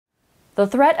The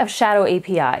threat of shadow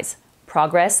APIs,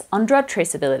 progress on drug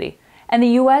traceability, and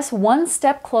the US one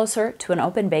step closer to an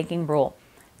open banking rule.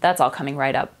 That's all coming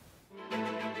right up.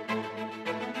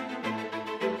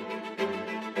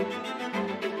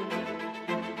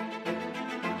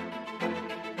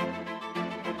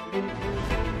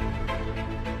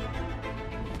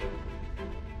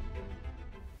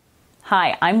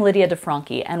 Hi, I'm Lydia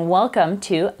Defranchi, and welcome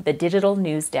to the Digital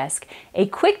News Desk, a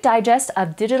quick digest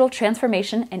of digital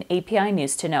transformation and API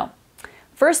news to know.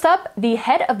 First up, the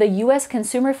head of the U.S.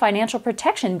 Consumer Financial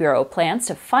Protection Bureau plans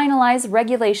to finalize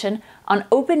regulation on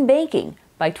open banking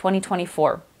by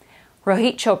 2024.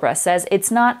 Rohit Chopra says it's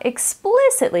not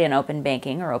explicitly an open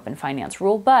banking or open finance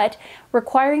rule, but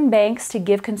requiring banks to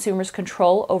give consumers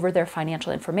control over their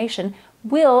financial information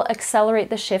will accelerate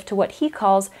the shift to what he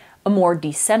calls a more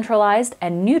decentralized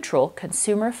and neutral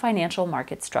consumer financial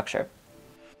market structure.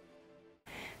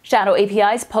 Shadow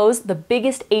APIs pose the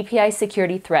biggest API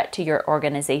security threat to your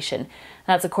organization.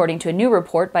 That's according to a new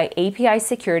report by API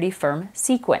security firm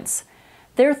Sequence.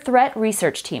 Their threat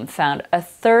research team found a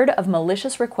third of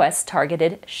malicious requests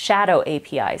targeted shadow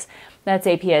APIs. That's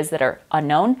APIs that are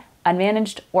unknown,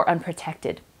 unmanaged, or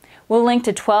unprotected. We'll link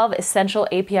to 12 essential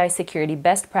API security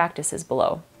best practices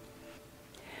below.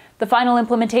 The final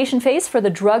implementation phase for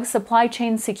the Drug Supply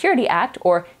Chain Security Act,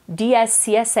 or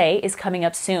DSCSA, is coming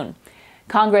up soon.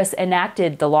 Congress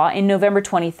enacted the law in November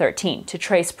 2013 to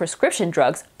trace prescription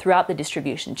drugs throughout the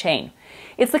distribution chain.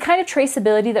 It's the kind of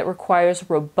traceability that requires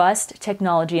robust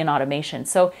technology and automation,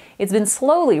 so it's been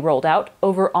slowly rolled out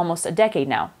over almost a decade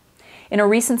now. In a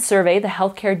recent survey, the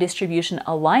Healthcare Distribution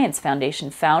Alliance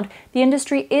Foundation found the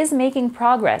industry is making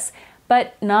progress,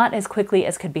 but not as quickly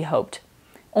as could be hoped.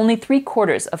 Only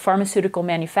 3/4 of pharmaceutical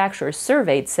manufacturers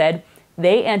surveyed said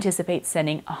they anticipate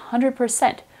sending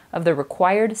 100% of the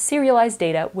required serialized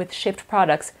data with shipped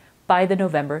products by the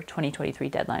November 2023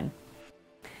 deadline.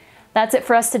 That's it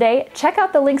for us today. Check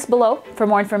out the links below for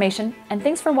more information, and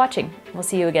thanks for watching. We'll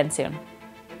see you again soon.